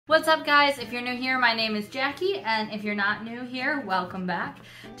What's up guys? If you're new here, my name is Jackie, and if you're not new here, welcome back.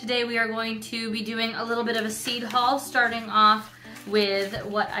 Today we are going to be doing a little bit of a seed haul, starting off with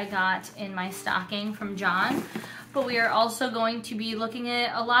what I got in my stocking from John. But we are also going to be looking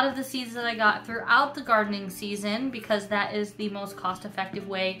at a lot of the seeds that I got throughout the gardening season, because that is the most cost-effective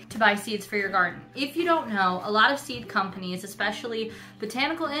way to buy seeds for your garden. If you don't know, a lot of seed companies, especially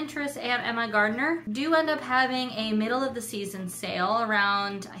Botanical Interest and MI Gardener, do end up having a middle of the season sale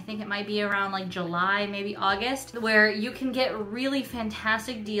around, I think it might be around like July, maybe August, where you can get really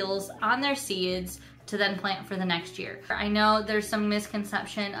fantastic deals on their seeds to then plant for the next year. I know there's some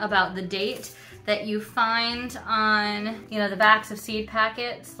misconception about the date that you find on, the backs of seed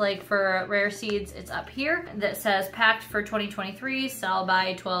packets. Like for rare seeds, it's up here that says packed for 2023, sell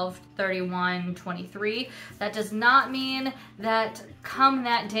by 12/31/23. That does not mean that come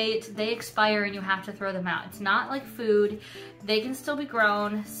that date, they expire and you have to throw them out. It's not like food. They can still be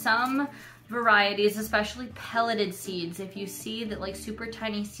grown. Some varieties, especially pelleted seeds, if you see that like super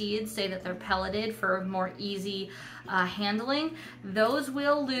tiny seeds say that they're pelleted for more easy handling, those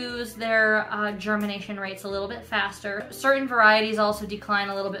will lose their germination rates a little bit faster. Certain varieties also decline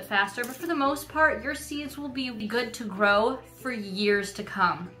a little bit faster, but for the most part, your seeds will be good to grow for years to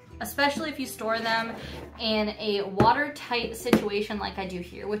come, especially if you store them in a watertight situation like I do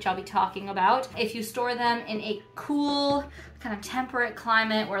here, which I'll be talking about. If you store them in a cool, kind of temperate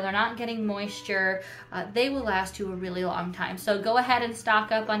climate where they're not getting moisture, they will last you a really long time. So go ahead and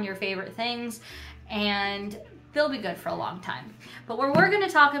stock up on your favorite things and they'll be good for a long time. But what we're gonna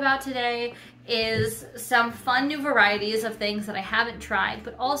talk about today is some fun new varieties of things that I haven't tried,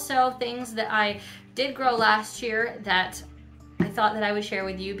 but also things that I did grow last year that I thought that I would share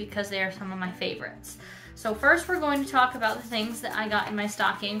with you because they are some of my favorites. So first we're going to talk about the things that I got in my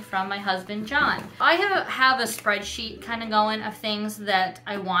stocking from my husband, John. I have a spreadsheet kind of going of things that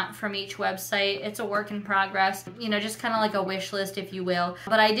I want from each website. It's a work in progress, just kind of like a wish list, if you will.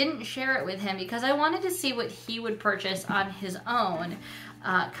 But I didn't share it with him because I wanted to see what he would purchase on his own,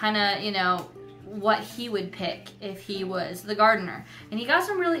 what he would pick if he was the gardener. And he got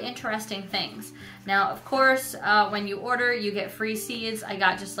some really interesting things. Now, of course, when you order, you get free seeds. I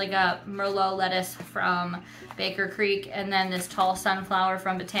got just like a Merlot lettuce from Baker Creek, and then this tall sunflower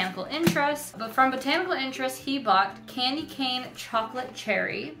from Botanical Interest. But from Botanical Interest, he bought candy cane chocolate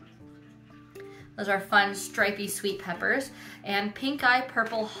cherry. Those are fun, stripy sweet peppers, and pink eye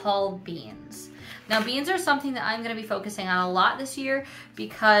purple hull beans. Now, beans are something that I'm going to be focusing on a lot this year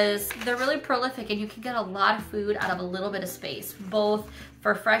because they're really prolific and you can get a lot of food out of a little bit of space, both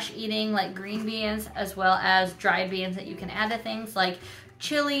for fresh eating like green beans as well as dried beans that you can add to things like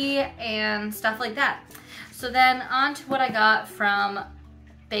chili and stuff like that. So then on to what I got from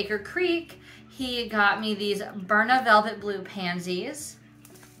Baker Creek. He got me these Berna Velvet Blue pansies,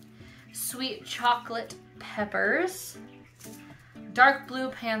 sweet chocolate peppers, dark blue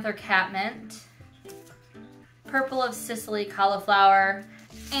panther catmint, purple of Sicily cauliflower,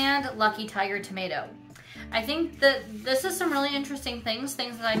 and lucky tiger tomato. I think that this is some really interesting things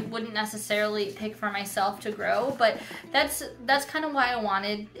that I wouldn't necessarily pick for myself to grow, but that's kind of why I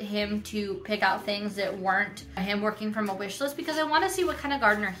wanted him to pick out things that weren't him working from a wish list, because I want to see what kind of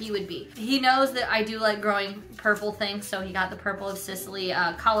gardener he would be. He knows that I do like growing purple things, so he got the purple of Sicily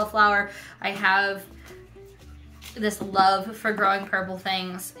cauliflower. I have this love for growing purple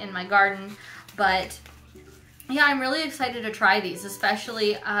things in my garden, but yeah, I'm really excited to try these,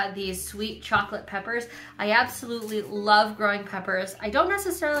 especially these sweet chocolate peppers. I absolutely love growing peppers. I don't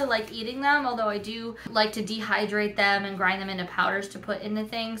necessarily like eating them, although I do like to dehydrate them and grind them into powders to put into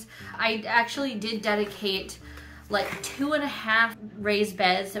things. I actually did dedicate like 2.5 raised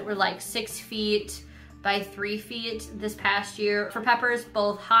beds that were like 6 feet by 3 feet this past year for peppers,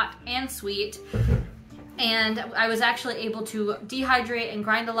 both hot and sweet. And I was actually able to dehydrate and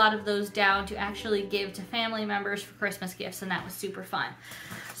grind a lot of those down to actually give to family members for Christmas gifts, and that was super fun.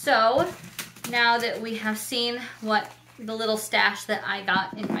 So now that we have seen what the little stash that I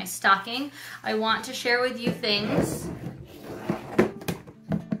got in my stocking, I want to share with you things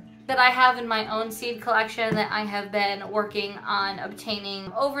that I have in my own seed collection that I have been working on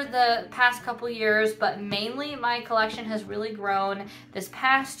obtaining over the past couple years, but mainly my collection has really grown this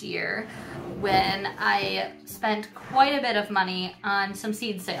past year when I spent quite a bit of money on some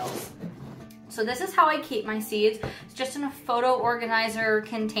seed sales. So this is how I keep my seeds. It's just in a photo organizer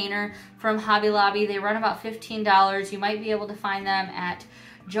container from Hobby Lobby. They run about $15. You might be able to find them at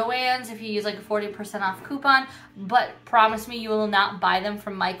Joann's if you use like a 40% off coupon, but promise me you will not buy them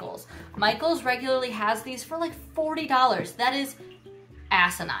from Michael's. Michael's regularly has these for like $40. That is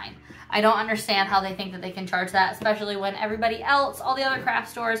asinine. I don't understand how they think that they can charge that, especially when everybody else, all the other craft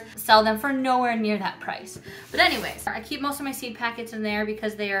stores, sell them for nowhere near that price. But anyways, I keep most of my seed packets in there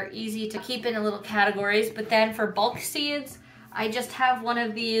because they are easy to keep in little categories. But then for bulk seeds, I just have one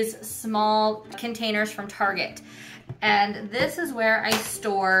of these small containers from Target. And this is where I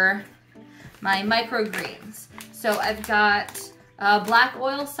store my microgreens. So I've got black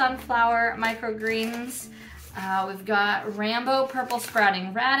oil sunflower microgreens. We've got Rambo purple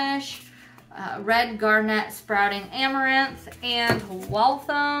sprouting radish, red garnet sprouting amaranth, and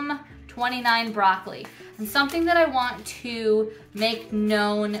Waltham 29 broccoli. And something that I want to make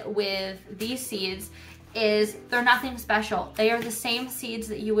known with these seeds is they're nothing special. They are the same seeds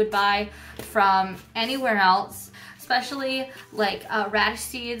that you would buy from anywhere else, especially like radish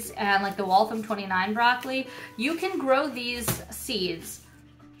seeds and like the Waltham 29 broccoli. You can grow these seeds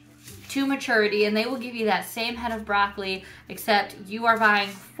to maturity and they will give you that same head of broccoli, except you are buying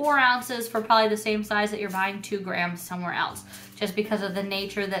 4 ounces for probably the same size that you're buying 2 grams somewhere else, just because of the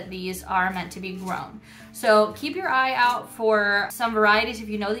nature that these are meant to be grown. So keep your eye out for some varieties. If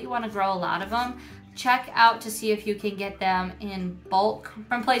you know that you want to grow a lot of them, check out to see if you can get them in bulk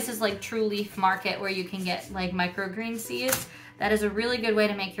from places like True Leaf Market, where you can get like microgreen seeds. That is a really good way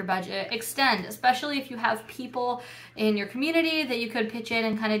to make your budget extend, especially if you have people in your community that you could pitch in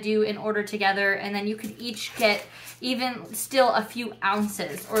and kind of do an order together, and then you could each get even still a few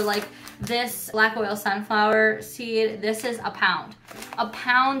ounces. Or like this black oil sunflower seed, this is a pound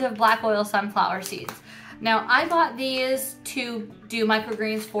of black oil sunflower seeds. Now, I bought these to do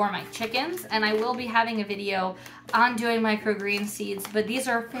microgreens for my chickens, and I will be having a video on doing microgreen seeds, but these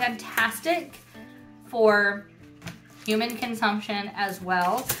are fantastic for human consumption as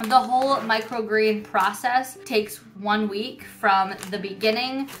well. The whole microgreen process takes 1 week from the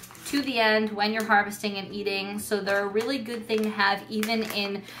beginning to the end when you're harvesting and eating, so they're a really good thing to have even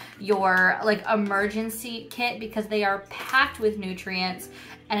in your like emergency kit, because they are packed with nutrients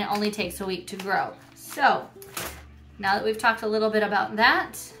and it only takes a week to grow. So now that we've talked a little bit about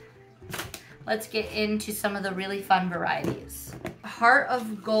that, let's get into some of the really fun varieties. Heart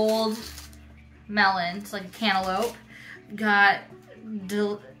of Gold melon, it's like a cantaloupe. Got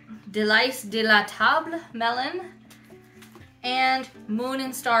Delice de la Table melon, and Moon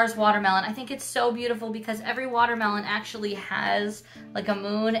and Stars watermelon. I think it's so beautiful because every watermelon actually has like a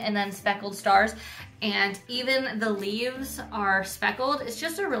moon and then speckled stars, and even the leaves are speckled. It's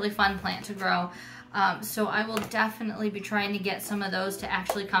just a really fun plant to grow. So I will definitely be trying to get some of those to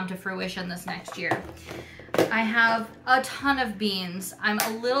actually come to fruition this next year. I have a ton of beans. I'm a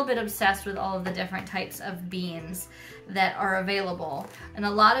little bit obsessed with all of the different types of beans that are available. And a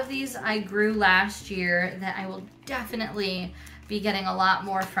lot of these I grew last year that I will definitely be getting a lot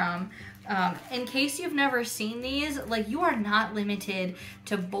more from. In case you've never seen these, like, you are not limited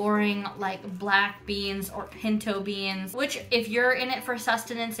to boring like black beans or pinto beans, which if you're in it for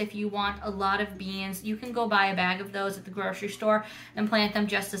sustenance, if you want a lot of beans, you can go buy a bag of those at the grocery store and plant them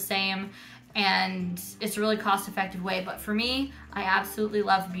just the same. And it's a really cost-effective way. But for me, I absolutely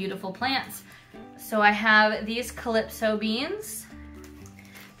love beautiful plants. So I have these Calypso beans.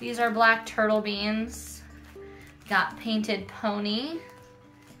 These are black turtle beans. Got Painted Pony.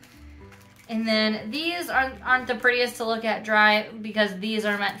 And then these aren't the prettiest to look at dry, because these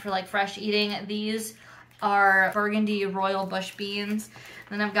are meant for like fresh eating. These are Burgundy Royal Bush beans.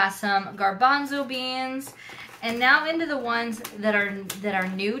 And then I've got some garbanzo beans. And now into the ones that are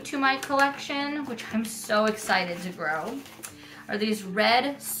new to my collection, which I'm so excited to grow, are these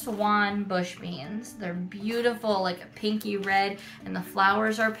Red Swan bush beans. They're beautiful, like a pinky red, and the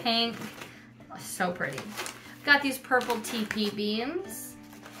flowers are pink. So pretty. Got these purple TP beans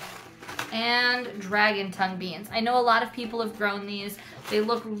and dragon tongue beans. I know a lot of people have grown these. They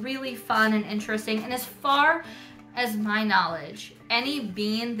look really fun and interesting. And as far as my knowledge, any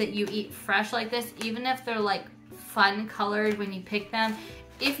bean that you eat fresh like this, even if they're like fun colored when you pick them,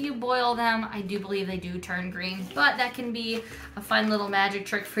 if you boil them, I do believe they do turn green. But that can be a fun little magic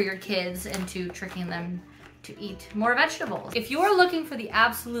trick for your kids into tricking them to eat more vegetables. If you are looking for the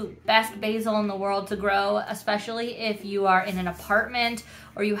absolute best basil in the world to grow, especially if you are in an apartment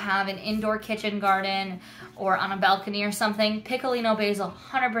or you have an indoor kitchen garden or on a balcony or something, Piccolino basil,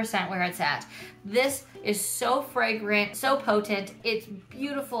 100% where it's at. This is so fragrant, so potent, it's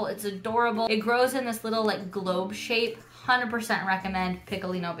beautiful, it's adorable. It grows in this little like globe shape. 100% recommend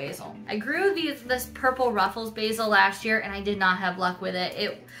Piccolino basil. I grew this purple Ruffles basil last year and I did not have luck with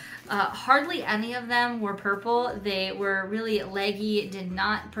it. Hardly any of them were purple. They were really leggy, did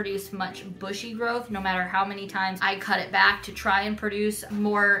not produce much bushy growth no matter how many times I cut it back to try and produce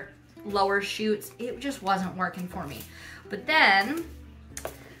more lower shoots. It just wasn't working for me. But then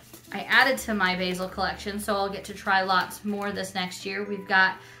I added to my basil collection, so I'll get to try lots more this next year. We've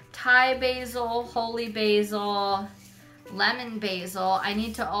got Thai basil, holy basil, lemon basil. I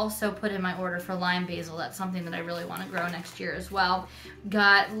need to also put in my order for lime basil. That's something that I really want to grow next year as well.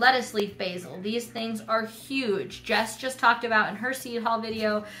 Got lettuce leaf basil. These things are huge. Jess just talked about in her seed haul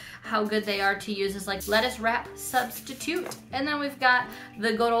video how good they are to use as like lettuce wrap substitute. And then we've got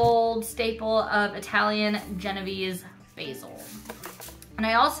the good old staple of Italian Genovese basil. And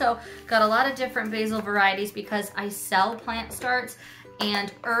I also got a lot of different basil varieties because I sell plant starts,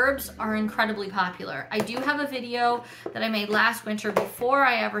 and herbs are incredibly popular. I do have a video that I made last winter before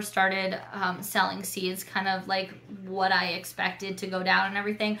I ever started selling seeds, kind of like what I expected to go down and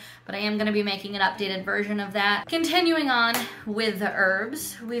everything, but I am gonna be making an updated version of that. Continuing on with the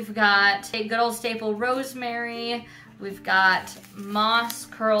herbs, we've got a good old staple rosemary, we've got moss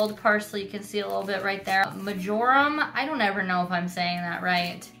curled parsley, you can see a little bit right there. Majoram, I don't ever know if I'm saying that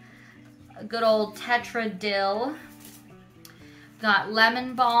right. A good old tetra dill. Got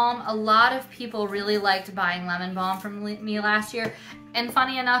lemon balm. A lot of people really liked buying lemon balm from me last year. And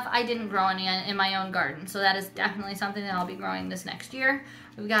funny enough, I didn't grow any in my own garden. So that is definitely something that I'll be growing this next year.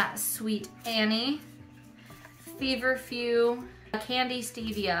 We've got Sweet Annie, Feverfew, Candy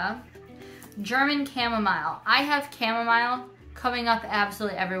Stevia, German Chamomile. I have chamomile coming up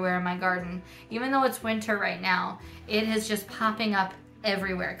absolutely everywhere in my garden. Even though it's winter right now, it is just popping up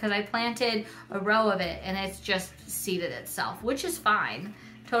everywhere because I planted a row of it and it's just seeded itself, which is fine,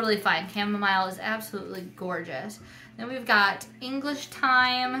 totally fine. Chamomile is absolutely gorgeous. Then we've got English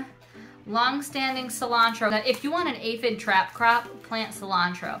thyme, long-standing cilantro. Now, if you want an aphid trap crop, plant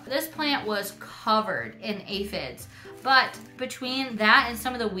cilantro. This plant was covered in aphids, but between that and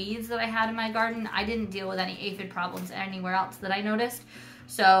some of the weeds that I had in my garden, I didn't deal with any aphid problems anywhere else that I noticed.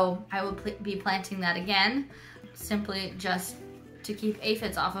 So I will be planting that again, simply just to keep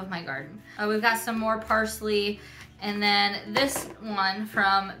aphids off of my garden. We've got some more parsley, and then this one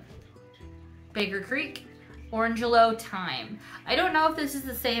from Baker Creek, Orangelo thyme. I don't know if this is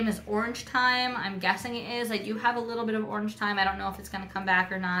the same as orange thyme. I'm guessing it is. I do have a little bit of orange thyme. I don't know if it's gonna come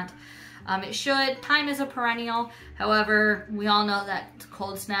back or not. It should. Thyme is a perennial. However, we all know that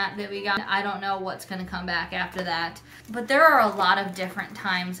cold snap that we got. I don't know what's going to come back after that. But there are a lot of different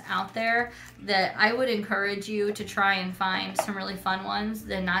thymes out there that I would encourage you to try and find some really fun ones,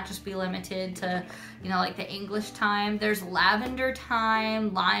 then not just be limited to, you know, like the English thyme. There's lavender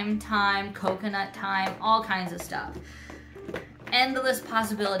thyme, lime thyme, coconut thyme, all kinds of stuff. Endless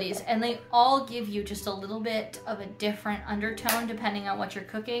possibilities, and they all give you just a little bit of a different undertone depending on what you're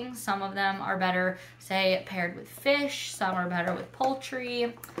cooking. Some of them are better, say, paired with fish, some are better with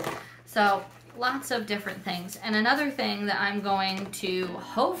poultry. So lots of different things. And another thing that I'm going to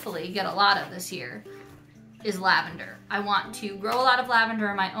hopefully get a lot of this year is lavender. I want to grow a lot of lavender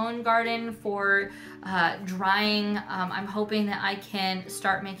in my own garden for drying. I'm hoping that I can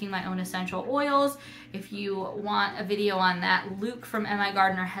start making my own essential oils. If you want a video on that, Luke from MI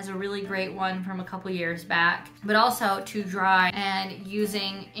Gardener has a really great one from a couple years back. But also to dry and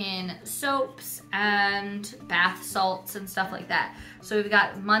using in soaps and bath salts and stuff like that. So we've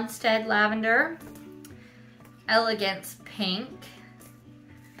got Munstead lavender, Elegance pink,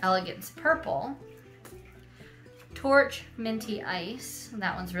 Elegance purple, Torch minty ice,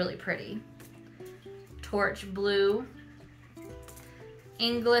 that one's really pretty, Torch blue,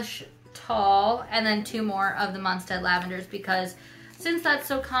 English tall, and then two more of the Munstead lavenders because since that's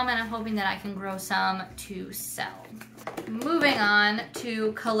so common, I'm hoping that I can grow some to sell. Moving on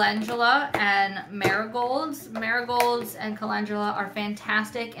to calendula and marigolds. Marigolds and calendula are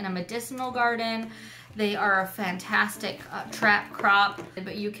fantastic in a medicinal garden. They are a fantastic trap crop,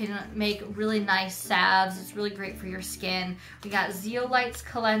 but you can make really nice salves. It's really great for your skin. We got Zeolites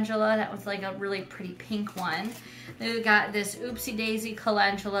calendula. That was like a really pretty pink one. Then we got this Oopsie Daisy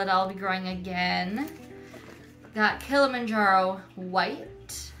calendula that I'll be growing again. Got Kilimanjaro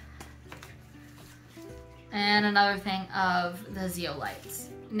white. And another thing of the Zeolites.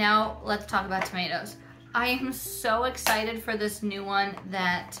 Now let's talk about tomatoes. I am so excited for this new one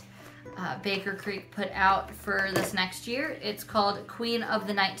that Baker Creek put out for this next year. It's called Queen of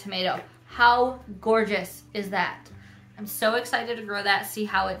the Night tomato. How gorgeous is that? I'm so excited to grow that, see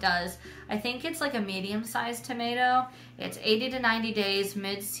how it does. I think it's like a medium-sized tomato. It's 80 to 90 days,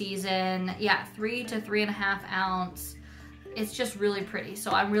 mid-season. Yeah, 3 to 3.5 ounce. It's just really pretty.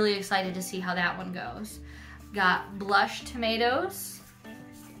 So I'm really excited to see how that one goes. Got blush tomatoes.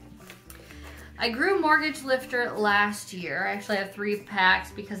 I grew Mortgage Lifter last year. I actually have 3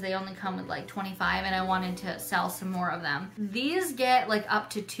 packs because they only come with like 25 and I wanted to sell some more of them. These get like up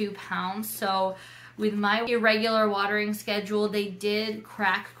to 2 pounds, so with my irregular watering schedule, they did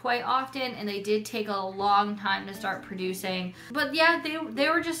crack quite often and they did take a long time to start producing. But yeah, they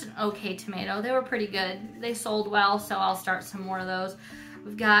were just an okay tomato. They were pretty good. They sold well, so I'll start some more of those.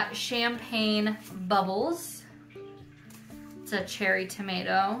 We've got Champagne Bubbles. It's a cherry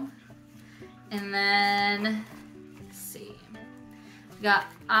tomato. And then, let's see, we've got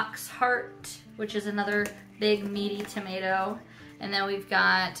Oxheart, which is another big meaty tomato. And then we've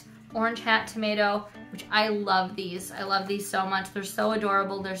got Orange Hat Tomato, which I love these. I love these so much. They're so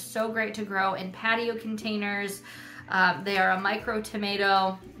adorable. They're so great to grow in patio containers. They are a micro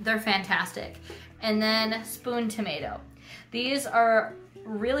tomato. They're fantastic. And then Spoon Tomato. These are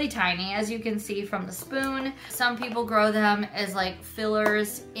really tiny, as you can see from the spoon. Some people grow them as like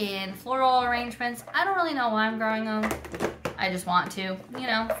fillers in floral arrangements. I don't really know why I'm growing them. I just want to, you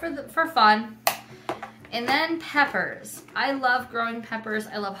know, for fun. And then peppers. I love growing peppers.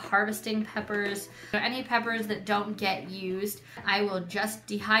 I love harvesting peppers. Any peppers that don't get used, I will just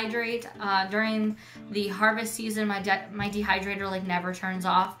dehydrate. During the harvest season, my dehydrator like never turns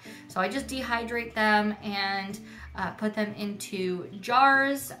off. So I just dehydrate them and put them into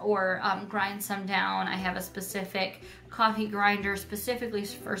jars or grind some down. I have a specific coffee grinder specifically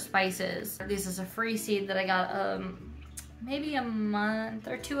for spices. This is a free seed that I got maybe a month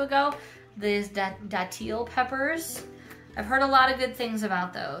or two ago. These datil peppers. I've heard a lot of good things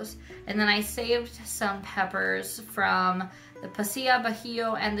about those. And then I saved some peppers from the Pasilla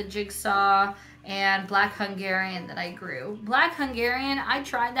Bajío and the Jigsaw and Black Hungarian that I grew. Black Hungarian, I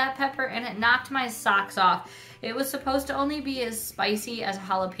tried that pepper and it knocked my socks off. It was supposed to only be as spicy as a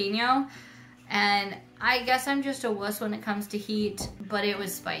jalapeno, and I guess I'm just a wuss when it comes to heat, but it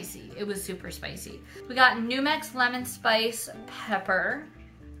was spicy. It was super spicy. We got Numex Lemon Spice Pepper,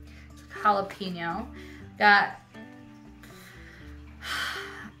 jalapeno. Got,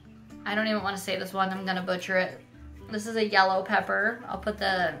 I don't even want to say this one, I'm gonna butcher it. This is a yellow pepper. I'll put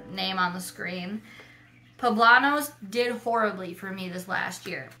the name on the screen. Poblanos did horribly for me this last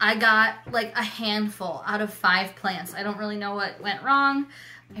year. I got like a handful out of 5 plants. I don't really know what went wrong.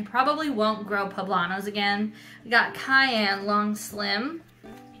 I probably won't grow poblanos again. We got Cayenne Long Slim.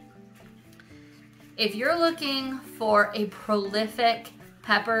 If you're looking for a prolific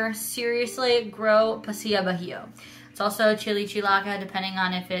pepper, seriously, grow Pasilla Bajío. It's also chili chilaca, depending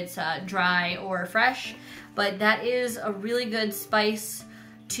on if it's dry or fresh. But that is a really good spice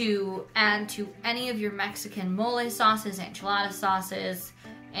to add to any of your Mexican mole sauces, enchilada sauces,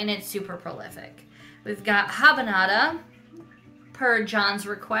 and it's super prolific. We've got habanada. Per John's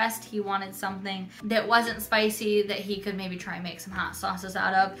request, he wanted something that wasn't spicy that he could maybe try and make some hot sauces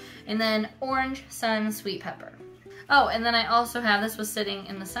out of. And then Orange Sun Sweet Pepper. Oh, and then I also have, this was sitting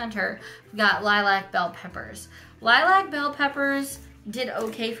in the center, we've got Lilac Bell Peppers. Lilac Bell Peppers did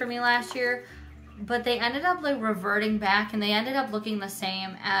okay for me last year, but they ended up like reverting back and they ended up looking the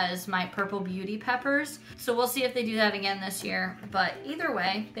same as my Purple Beauty peppers. So we'll see if they do that again this year, but either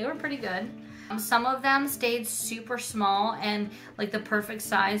way, they were pretty good. Some of them stayed super small and like the perfect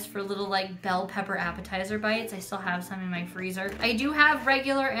size for little like bell pepper appetizer bites. I still have some in my freezer. I do have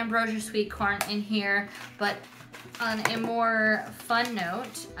regular ambrosia sweet corn in here, but on a more fun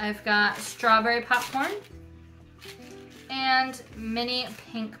note, I've got strawberry popcorn and mini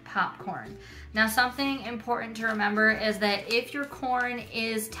pink popcorn. Now, something important to remember is that if your corn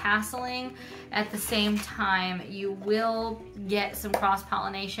is tasseling at the same time, you will get some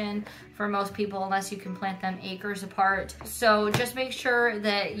cross-pollination for most people unless you can plant them acres apart. So just make sure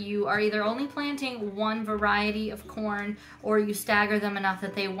that you are either only planting one variety of corn or you stagger them enough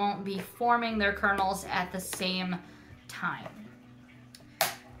that they won't be forming their kernels at the same time.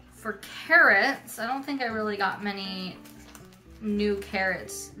 For carrots, I don't think I really got many new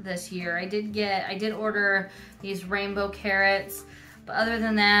carrots this year. I did order these rainbow carrots, but other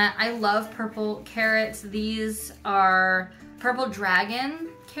than that, I love purple carrots. These are Purple Dragon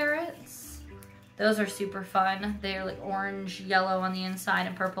carrots. Those are super fun. They're like orange, yellow on the inside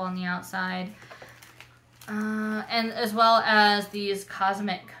and purple on the outside. And as well as these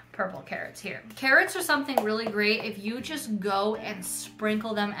cosmic purple carrots here. Carrots are something really great if you just go and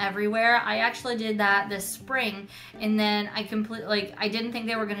sprinkle them everywhere. I actually did that this spring, and then I didn't think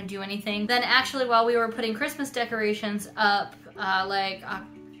they were gonna do anything. Then actually while we were putting Christmas decorations up, like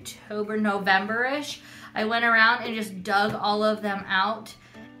October, November-ish, I went around and just dug all of them out,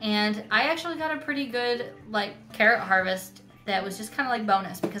 and I actually got a pretty good like carrot harvest that was just kind of like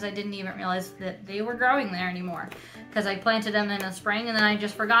bonus because I didn't even realize that they were growing there anymore because I planted them in the spring and then I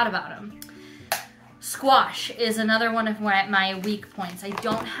just forgot about them. Squash is another one of my weak points. I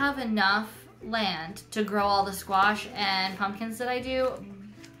don't have enough land to grow all the squash and pumpkins that I do,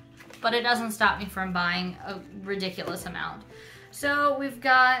 but it doesn't stop me from buying a ridiculous amount. So we've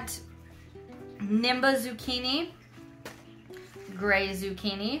got Nimba zucchini, gray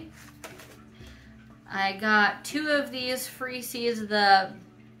zucchini. I got 2 of these free seeds, the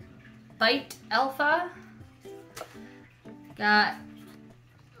Bite Alpha. Got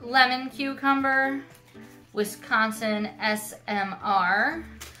lemon cucumber, Wisconsin SMR.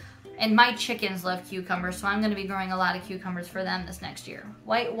 And my chickens love cucumbers, so I'm going to be growing a lot of cucumbers for them this next year.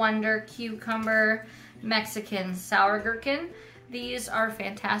 White Wonder cucumber, Mexican sour gherkin. These are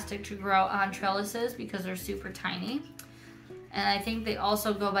fantastic to grow on trellises because they're super tiny. And I think they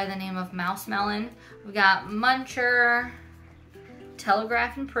also go by the name of mouse melon. We've got Muncher,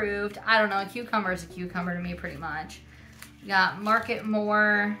 Telegraph Improved. I don't know, a cucumber is a cucumber to me pretty much. We got Market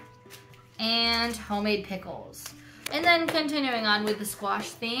More and homemade pickles. And then continuing on with the squash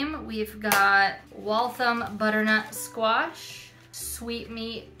theme, we've got Waltham butternut squash, sweet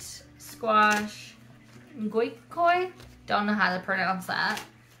meat squash, goikoi, don't know how to pronounce that,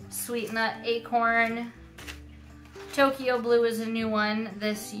 sweet nut acorn, Tokyo Blue is a new one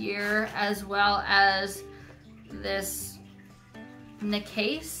this year, as well as this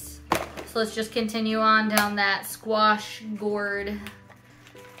Nicase. So let's just continue on down that squash gourd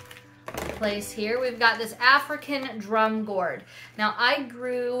place here. We've got this African drum gourd. Now I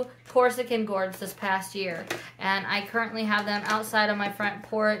grew Corsican gourds this past year, and I currently have them outside on my front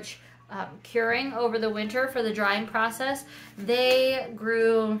porch curing over the winter for the drying process. They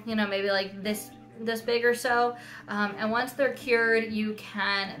grew, you know, maybe like this big or so, and once they're cured, you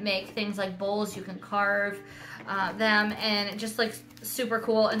can make things like bowls. You can carve them, and it just looks super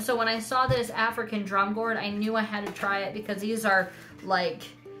cool. And so when I saw this African drum gourd, I knew I had to try it because these are like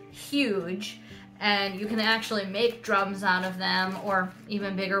huge, and you can actually make drums out of them, or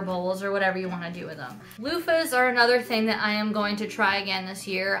even bigger bowls, or whatever you want to do with them. Loofahs are another thing that I am going to try again this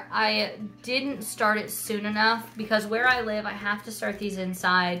year. I didn't start it soon enough because where I live, I have to start these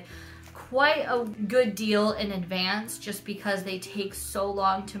inside quite a good deal in advance, just because they take so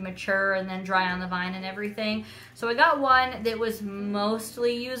long to mature and then dry on the vine and everything. So I got one that was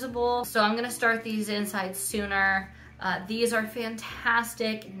mostly usable, so I'm gonna start these inside sooner. These are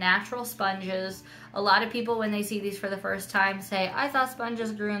fantastic natural sponges. A lot of people, when they see these for the first time, say, I thought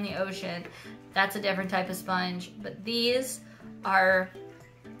sponges grew in the ocean. That's a different type of sponge, but these are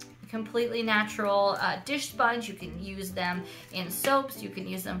completely natural dish sponge. You can use them in soaps, you can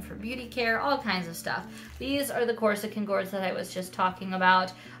use them for beauty care, all kinds of stuff. These are the Corsican gourds that I was just talking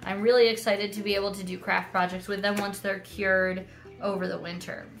about. I'm really excited to be able to do craft projects with them once they're cured over the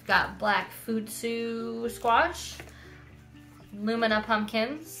winter. We've got black futsu squash, Lumina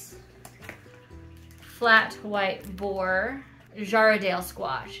pumpkins, flat white boar, Jarradale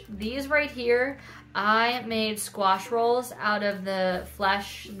squash. These right here, I made squash rolls out of the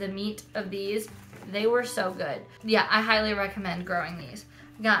flesh, the meat of these. They were so good. Yeah, I highly recommend growing these.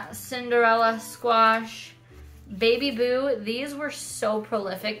 Got Cinderella squash, Baby Boo. These were so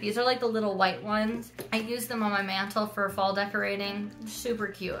prolific. These are like the little white ones. I used them on my mantle for fall decorating. Super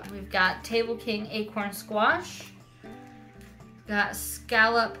cute. We've got Table King acorn squash. Got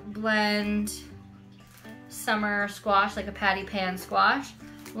Scallop Blend summer squash, like a patty pan squash.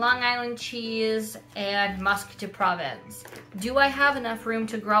 Long Island cheese, and Musc de Provence. Do I have enough room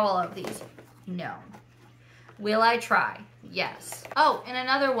to grow all of these? No. Will I try? Yes. Oh, and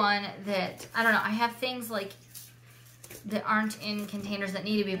another one that, I don't know, I have things like that aren't in containers that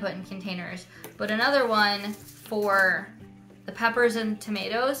need to be put in containers, but another one for the peppers and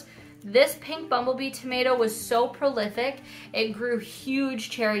tomatoes. This pink bumblebee tomato was so prolific, it grew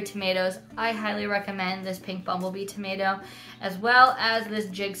huge cherry tomatoes. I highly recommend this pink bumblebee tomato, as well as this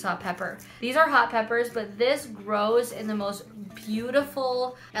jigsaw pepper. These are hot peppers, but this grows in the most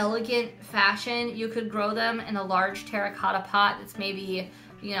beautiful, elegant fashion. You could grow them in a large terracotta pot that's maybe,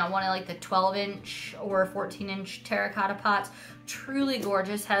 you know, one of like the 12-inch or 14-inch terracotta pots. Truly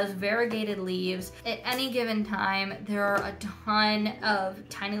gorgeous, has variegated leaves. At any given time, there are a ton of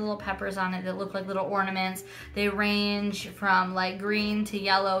tiny little peppers on it that look like little ornaments. They range from like green to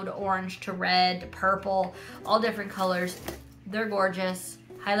yellow to orange to red to purple, all different colors. They're gorgeous.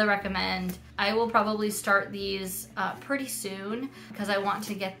 Highly recommend. I will probably start these pretty soon because I want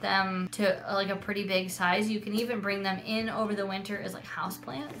to get them to like a pretty big size. You can even bring them in over the winter as like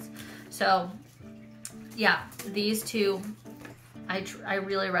houseplants. So yeah, these two I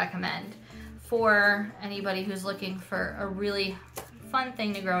really recommend for anybody who's looking for a really fun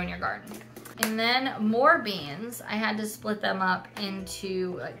thing to grow in your garden. And then more beans. I had to split them up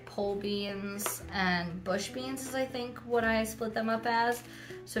into like pole beans and bush beans is I think what I split them up as.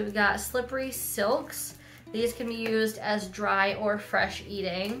 So we've got slippery silks. These can be used as dry or fresh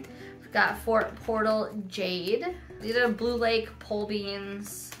eating. Got Fort Portal Jade. These are Blue Lake pole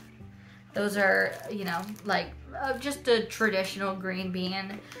beans. Those are, you know, like just a traditional green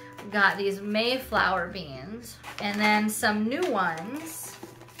bean. Got these Mayflower beans. And then some new ones.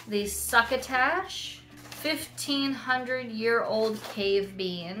 These Succotash, 1,500-year-old cave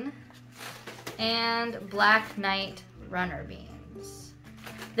bean, and Black Knight runner beans.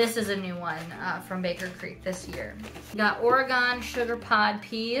 This is a new one from Baker Creek this year. Got Oregon sugar pod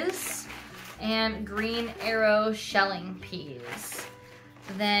peas and Green Arrow shelling peas.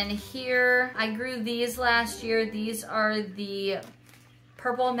 Then here, I grew these last year. These are the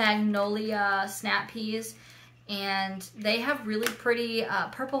Purple Magnolia snap peas, and they have really pretty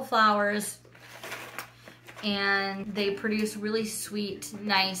purple flowers, and they produce really sweet,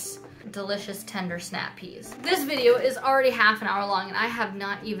 nice, delicious, tender snap peas. This video is already half an hour long, and I have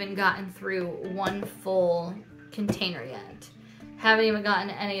not even gotten through one full container yet. Haven't even gotten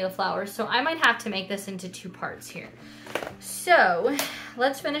any of the flowers, so I might have to make this into 2 parts here. So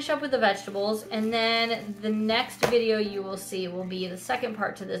let's finish up with the vegetables, and then the next video you will see will be the second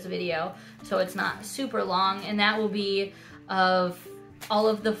part to this video, so it's not super long, and that will be of all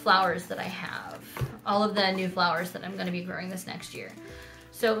of the flowers that I have, all of the new flowers that I'm going to be growing this next year.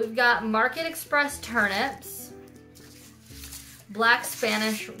 So we've got Market Express turnips, black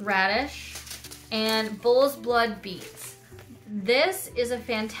Spanish radish, and bull's blood beets. This is a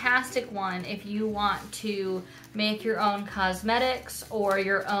fantastic one if you want to make your own cosmetics or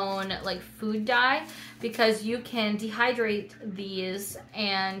your own like food dye, because you can dehydrate these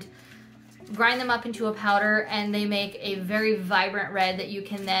and grind them up into a powder, and they make a very vibrant red that you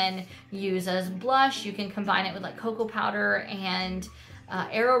can then use as blush. You can combine it with like cocoa powder and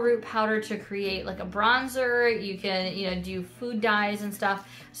arrowroot powder to create like a bronzer. You can, you know, do food dyes and stuff.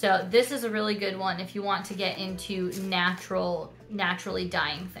 So this is a really good one if you want to get into naturally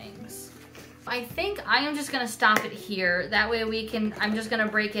dyeing things. I think I am just gonna stop it here. That way I'm just gonna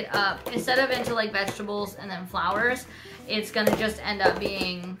break it up. Instead of into like vegetables and then flowers, it's gonna just end up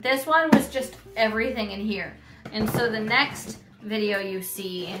being, this one was just everything in here. And so the next video you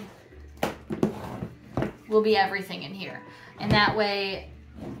see will be everything in here. And that way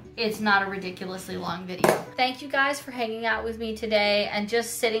it's not a ridiculously long video. Thank you guys for hanging out with me today and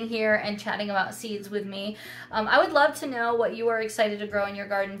just sitting here and chatting about seeds with me. I would love to know what you are excited to grow in your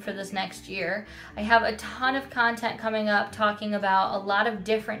garden for this next year. I have a ton of content coming up talking about a lot of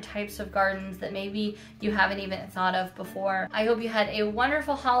different types of gardens that maybe you haven't even thought of before. I hope you had a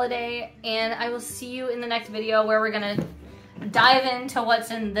wonderful holiday, and I will see you in the next video where we're gonna dive into what's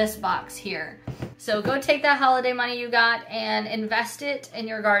in this box here. So go take that holiday money you got and invest it in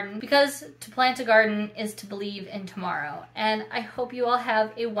your garden, because to plant a garden is to believe in tomorrow. And I hope you all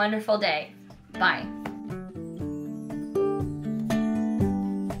have a wonderful day. Bye.